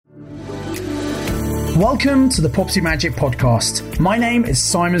Welcome to the Property Magic Podcast. My name is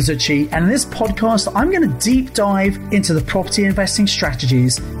Simon Zucchi, and in this podcast, I'm going to deep dive into the property investing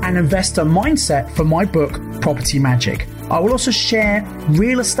strategies and investor mindset from my book, Property Magic. I will also share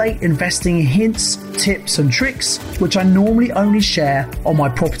real estate investing hints, tips, and tricks, which I normally only share on my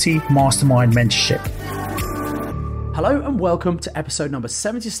Property Mastermind mentorship. Hello, and welcome to episode number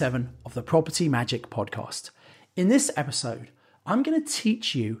 77 of the Property Magic Podcast. In this episode, I'm going to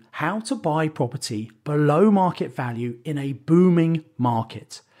teach you how to buy property below market value in a booming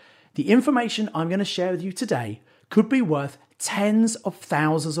market. The information I'm going to share with you today could be worth tens of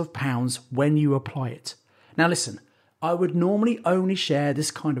thousands of pounds when you apply it. Now listen, I would normally only share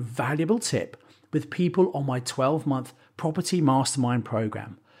this kind of valuable tip with people on my 12-month Property Mastermind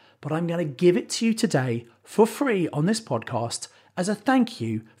program, but I'm going to give it to you today for free on this podcast as a thank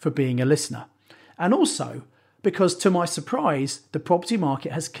you for being a listener. And also, because to my surprise, the property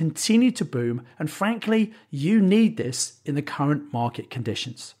market has continued to boom, and frankly, you need this in the current market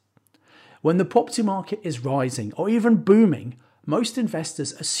conditions. When the property market is rising or even booming, most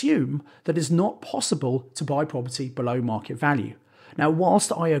investors assume that it's not possible to buy property below market value. Now,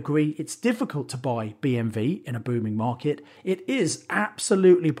 whilst I agree it's difficult to buy BMV in a booming market, it is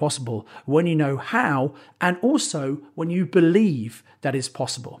absolutely possible when you know how, and also when you believe that it's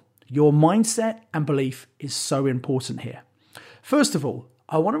possible. Your mindset and belief is so important here. First of all,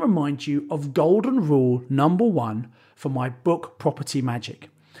 I want to remind you of golden rule number 1 for my book, Property Magic.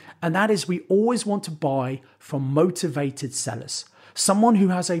 And that is, we always want to buy from motivated sellers, someone who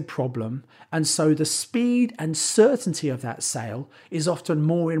has a problem. And so the speed and certainty of that sale is often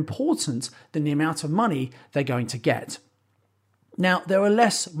more important than the amount of money they're going to get. Now, there are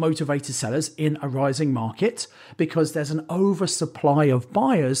less motivated sellers in a rising market because there's an oversupply of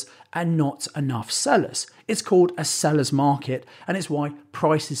buyers and not enough sellers. It's called a seller's market, and it's why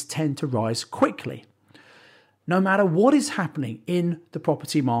prices tend to rise quickly. No matter what is happening in the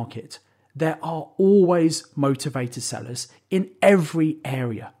property market, there are always motivated sellers in every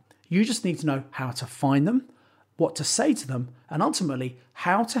area. You just need to know how to find them, what to say to them, and ultimately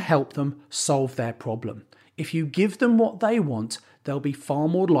how to help them solve their problem. If you give them what they want, they'll be far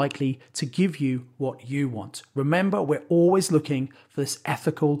more likely to give you what you want. Remember, we're always looking for this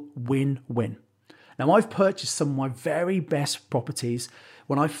ethical win-win. Now, I've purchased some of my very best properties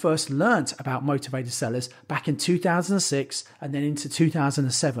when I first learned about motivated sellers back in 2006 and then into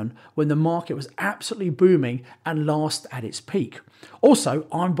 2007, when the market was absolutely booming and last at its peak. Also,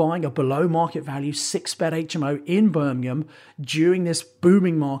 I'm buying a below market value 6-bed HMO in Birmingham during this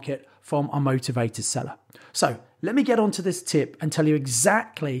booming market from a motivated seller. So let me get onto this tip and tell you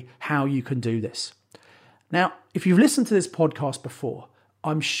exactly how you can do this. Now, if you've listened to this podcast before,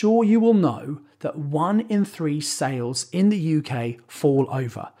 I'm sure you will know that 1 in 3 sales in the UK fall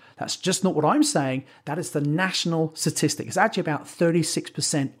over. That's just not what I'm saying. That is the national statistic. It's actually about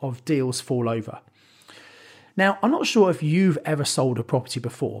 36% of deals fall over. Now, I'm not sure if you've ever sold a property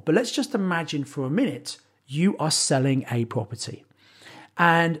before, but let's just imagine for a minute you are selling a property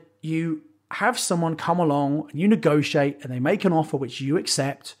and you have someone come along and you negotiate and they make an offer which you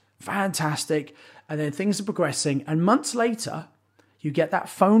accept. Fantastic. And then things are progressing. And months later, you get that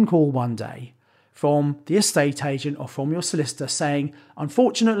phone call one day from the estate agent or from your solicitor saying,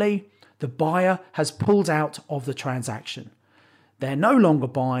 unfortunately, the buyer has pulled out of the transaction. They're no longer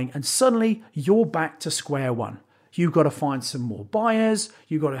buying, and suddenly you're back to square one. You've got to find some more buyers.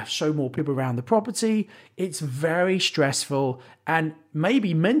 You've got to show more people around the property. It's very stressful. And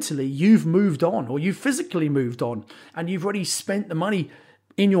maybe mentally you've moved on, or you've physically moved on, and you've already spent the money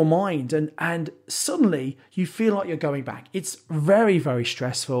in your mind. And suddenly you feel like you're going back. It's very, very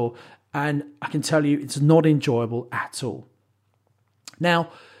stressful. And I can tell you it's not enjoyable at all. Now,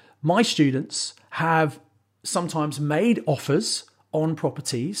 my students have sometimes made offers on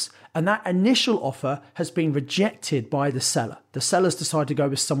properties, and that initial offer has been rejected by the seller. The sellers decide to go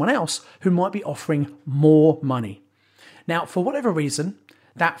with someone else who might be offering more money. Now, for whatever reason,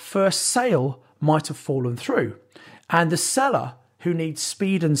 that first sale might have fallen through, and the seller, who needs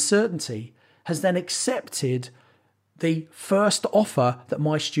speed and certainty, has then accepted the first offer that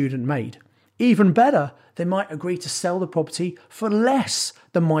my student made. Even better, they might agree to sell the property for less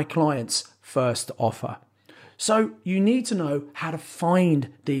than my client's first offer. So you need to know how to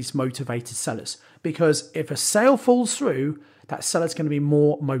find these motivated sellers, because if a sale falls through, that seller's going to be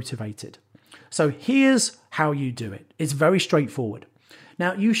more motivated. So here's how you do it. It's very straightforward.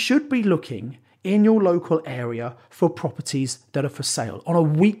 Now, you should be looking in your local area for properties that are for sale on a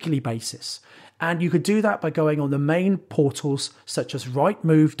weekly basis. And you could do that by going on the main portals such as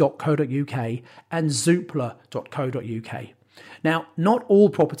rightmove.co.uk and zoopla.co.uk. Now, not all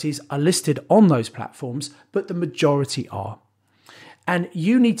properties are listed on those platforms, but the majority are. And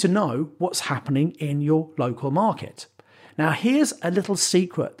you need to know what's happening in your local market. Now, here's a little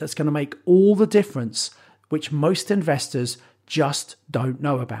secret that's going to make all the difference, which most investors just don't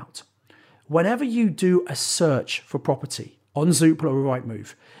know about. Whenever you do a search for property on Zoopla or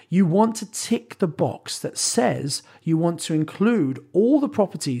Rightmove, you want to tick the box that says you want to include all the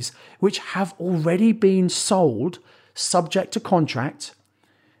properties which have already been sold subject to contract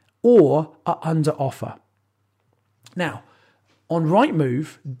or are under offer. Now, on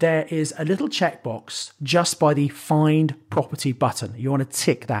Rightmove, there is a little checkbox just by the Find Property button. You want to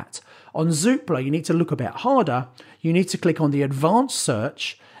tick that. On Zoopla, you need to look a bit harder. You need to click on the Advanced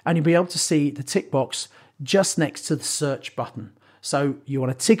Search and you'll be able to see the tick box just next to the search button. So you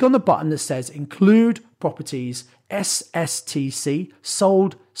want to tick on the button that says Include Properties SSTC,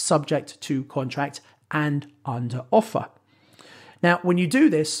 sold subject to contract and under offer. Now, when you do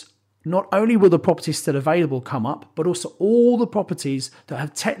this, not only will the properties still available come up, but also all the properties that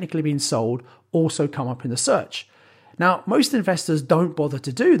have technically been sold also come up in the search. Now, most investors don't bother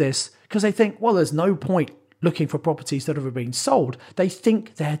to do this because they think, well, there's no point looking for properties that have been sold. They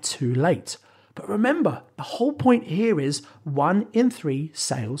think they're too late. But remember, the whole point here is 1 in 3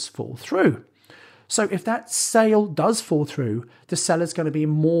 sales fall through. So if that sale does fall through, the seller's going to be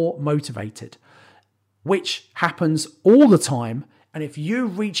more motivated, which happens all the time. And if you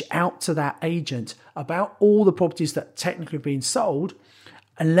reach out to that agent about all the properties that technically have been sold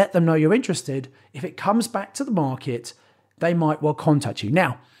and let them know you're interested, if it comes back to the market, they might well contact you.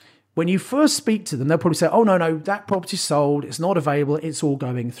 Now, when you first speak to them, they'll probably say, oh, no, that property's sold. It's not available. It's all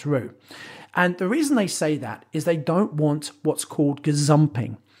going through. And the reason they say that is they don't want what's called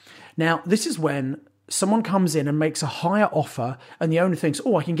gazumping. Now, this is when someone comes in and makes a higher offer and the owner thinks,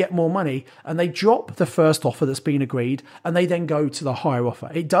 oh, I can get more money. And they drop the first offer that's been agreed and they then go to the higher offer.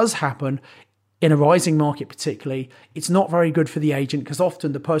 It does happen in a rising market particularly. It's not very good for the agent because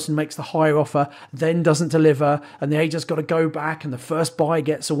often the person makes the higher offer, then doesn't deliver, and the agent's got to go back and the first buyer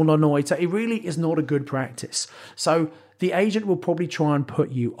gets all annoyed. So it really is not a good practice. So the agent will probably try and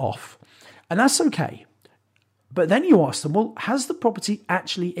put you off. And that's okay. But then you ask them, well, has the property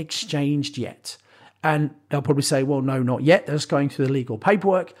actually exchanged yet? And they'll probably say, well, no, not yet. They're just going through the legal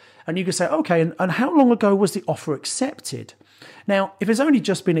paperwork. And you can say, okay, and how long ago was the offer accepted? Now, if it's only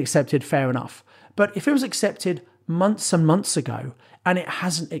just been accepted, fair enough. But if it was accepted months and months ago and it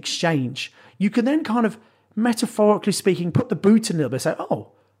hasn't exchanged, you can then kind of, metaphorically speaking, put the boot in a little bit and say,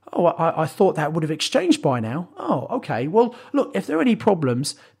 I thought that would have exchanged by now. Oh, okay. Well, look, if there are any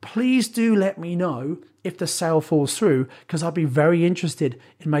problems, please do let me know if the sale falls through, because I'd be very interested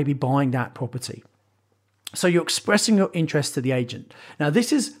in maybe buying that property. So you're expressing your interest to the agent. Now,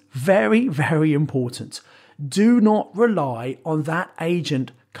 this is very, very important. Do not rely on that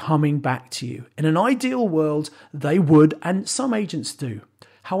agent coming back to you. In an ideal world, they would, and some agents do.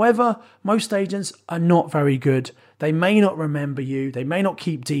 However, most agents are not very good. They may not remember you. They may not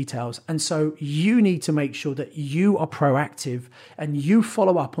keep details. And so you need to make sure that you are proactive and you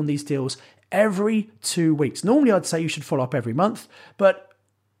follow up on these deals every 2 weeks. Normally, I'd say you should follow up every month, but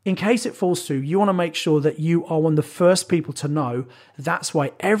in case it falls through, you want to make sure that you are one of the first people to know. That's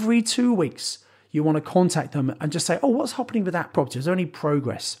why every 2 weeks, you want to contact them and just say, oh, what's happening with that property? Is there any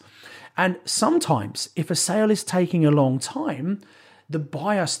progress? And sometimes if a sale is taking a long time, the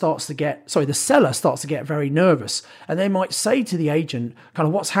seller starts to get very nervous. And they might say to the agent, kind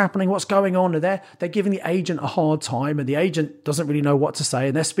of, what's happening? What's going on? And they're giving the agent a hard time and the agent doesn't really know what to say.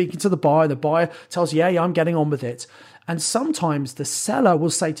 And they're speaking to the buyer. The buyer tells, yeah, I'm getting on with it. And sometimes the seller will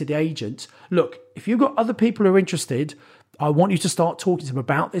say to the agent, look, if you've got other people who are interested, I want you to start talking to them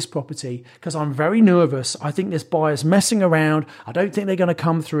about this property because I'm very nervous. I think this buyer's messing around. I don't think they're going to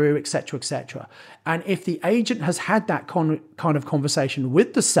come through, etc., etc. And if the agent has had that kind of conversation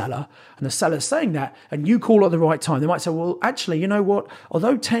with the seller and the seller's saying that, and you call at the right time, they might say, well, actually, you know what?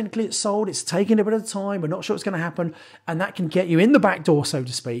 Although technically it's sold, it's taking a bit of time. We're not sure what's going to happen. And that can get you in the back door, so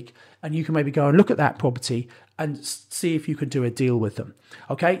to speak. And you can maybe go and look at that property and see if you can do a deal with them.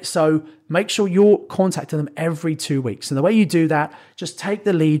 Okay, so make sure you're contacting them every 2 weeks. And the way you do that, just take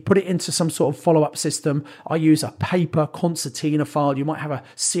the lead, put it into some sort of follow-up system. I use a paper concertina file. You might have a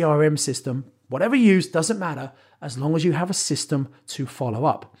CRM system. Whatever you use, doesn't matter, as long as you have a system to follow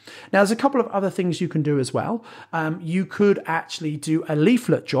up. Now, there's a couple of other things you can do as well. You could actually do a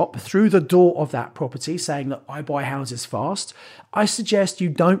leaflet drop through the door of that property saying that I buy houses fast. I suggest you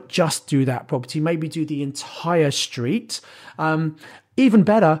don't just do that property, maybe do the entire street. Even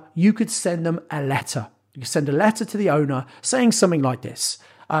better, you could send them a letter. You send a letter to the owner saying something like this.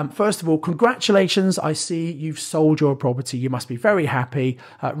 First of all, congratulations. I see you've sold your property. You must be very happy,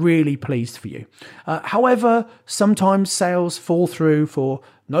 really pleased for you. However, sometimes sales fall through for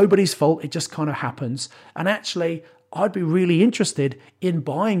nobody's fault. It just kind of happens. And actually, I'd be really interested in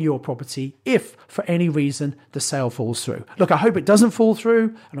buying your property if, for any reason, the sale falls through. Look, I hope it doesn't fall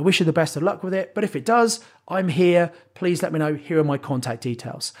through, and I wish you the best of luck with it. But if it does, I'm here. Please let me know. Here are my contact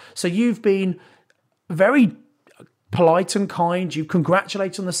details. So you've been very polite and kind. You've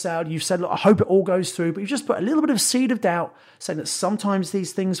congratulated on the sale. You've said, look, I hope it all goes through. But you've just put a little bit of seed of doubt, saying that sometimes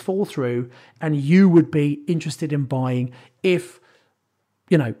these things fall through, and you would be interested in buying if,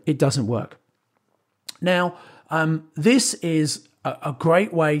 it doesn't work. Now, this is a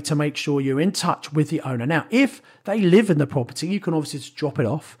great way to make sure you're in touch with the owner. Now, if they live in the property, you can obviously just drop it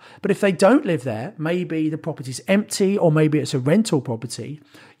off. But if they don't live there, maybe the property's empty or maybe it's a rental property,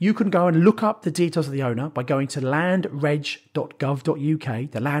 you can go and look up the details of the owner by going to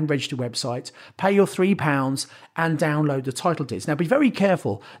landreg.gov.uk, the Land Registry website, pay your £3 and download the title deeds. Now, be very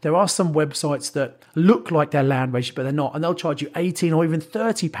careful. There are some websites that look like they're land registry, but they're not, and they'll charge you £18 or even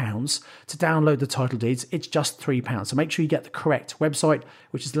 £30 to download the title deeds. It's just £3. So make sure you get the correct website,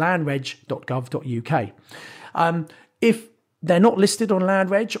 which is landreg.gov.uk. If they're not listed on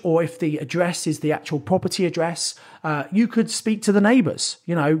LandReg, or if the address is the actual property address, you could speak to the neighbours,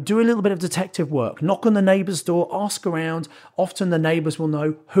 do a little bit of detective work, knock on the neighbour's door, ask around. Often the neighbours will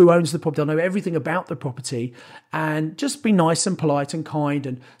know who owns the property. They'll know everything about the property, and just be nice and polite and kind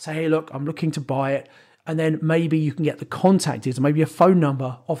and say, hey, look, I'm looking to buy it. And then maybe you can get the contact details, maybe a phone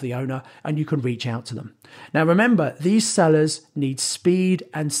number of the owner, and you can reach out to them. Now, remember, these sellers need speed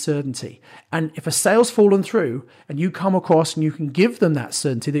and certainty. And if a sale's fallen through and you come across and you can give them that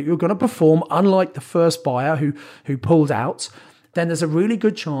certainty that you're going to perform, unlike the first buyer who pulled out, then there's a really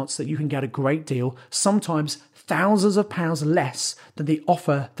good chance that you can get a great deal, sometimes thousands of pounds less than the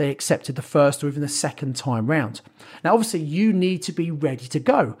offer they accepted the first or even the second time round. Now, obviously, you need to be ready to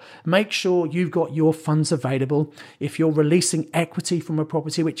go. Make sure you've got your funds available. If you're releasing equity from a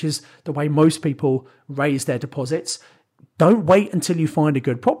property, which is the way most people raise their deposits, don't wait until you find a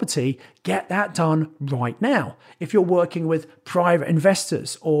good property. Get that done right now. If you're working with private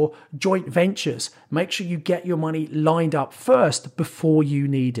investors or joint ventures, make sure you get your money lined up first before you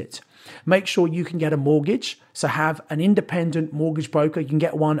need it. Make sure you can get a mortgage. So have an independent mortgage broker. You can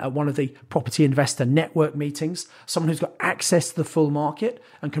get one at one of the property investor network meetings, someone who's got access to the full market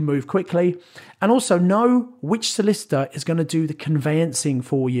and can move quickly. And also know which solicitor is going to do the conveyancing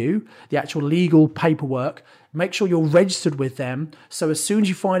for you, the actual legal paperwork. Make sure you're registered with them. So as soon as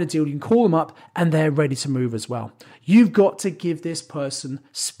you find a deal, you can call them up and they're ready to move as well. You've got to give this person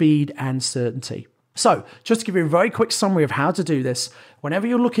speed and certainty. So just to give you a very quick summary of how to do this, whenever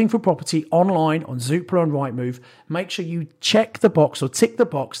you're looking for property online on Zoopla and Rightmove, make sure you check the box or tick the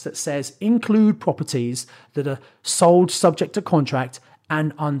box that says include properties that are sold subject to contract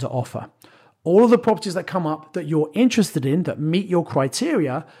and under offer. All of the properties that come up that you're interested in that meet your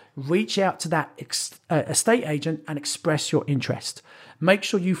criteria, reach out to that estate agent and express your interest. Make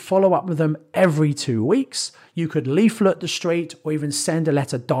sure you follow up with them every 2 weeks. You could leaflet the street or even send a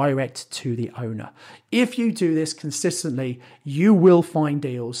letter direct to the owner. If you do this consistently, you will find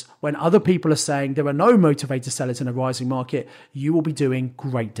deals. When other people are saying there are no motivated sellers in a rising market, you will be doing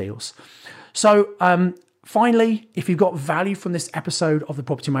great deals. So, finally, if you've got value from this episode of the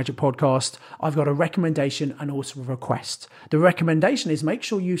Property Magic Podcast, I've got a recommendation and also a request. The recommendation is make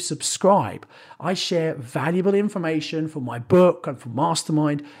sure you subscribe. I share valuable information from my book and from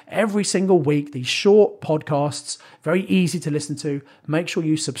Mastermind every single week. These short podcasts, very easy to listen to. Make sure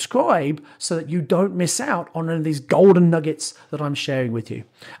you subscribe so that you don't miss out on any of these golden nuggets that I'm sharing with you.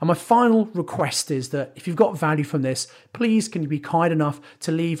 And my final request is that if you've got value from this, please can you be kind enough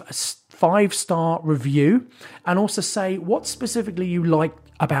to leave a 5-star review and also say what specifically you like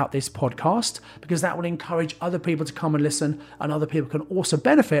about this podcast, because that will encourage other people to come and listen, and other people can also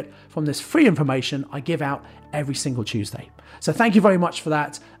benefit from this free information I give out every single Tuesday. So thank you very much for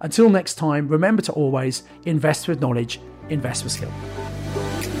that. Until next time, remember to always invest with knowledge, invest with skill.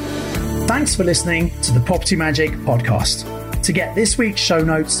 Thanks for listening to the Property Magic Podcast. To get this week's show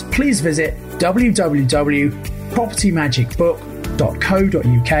notes, please visit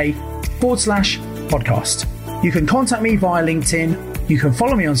www.propertymagicbook.co.uk/podcast. You can contact me via LinkedIn, you can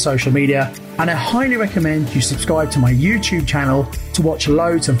follow me on social media, and I highly recommend you subscribe to my YouTube channel to watch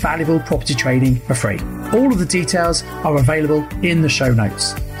loads of valuable property training for free. All of the details are available in the show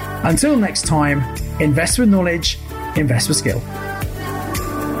notes. Until next time, invest with knowledge, invest with skill.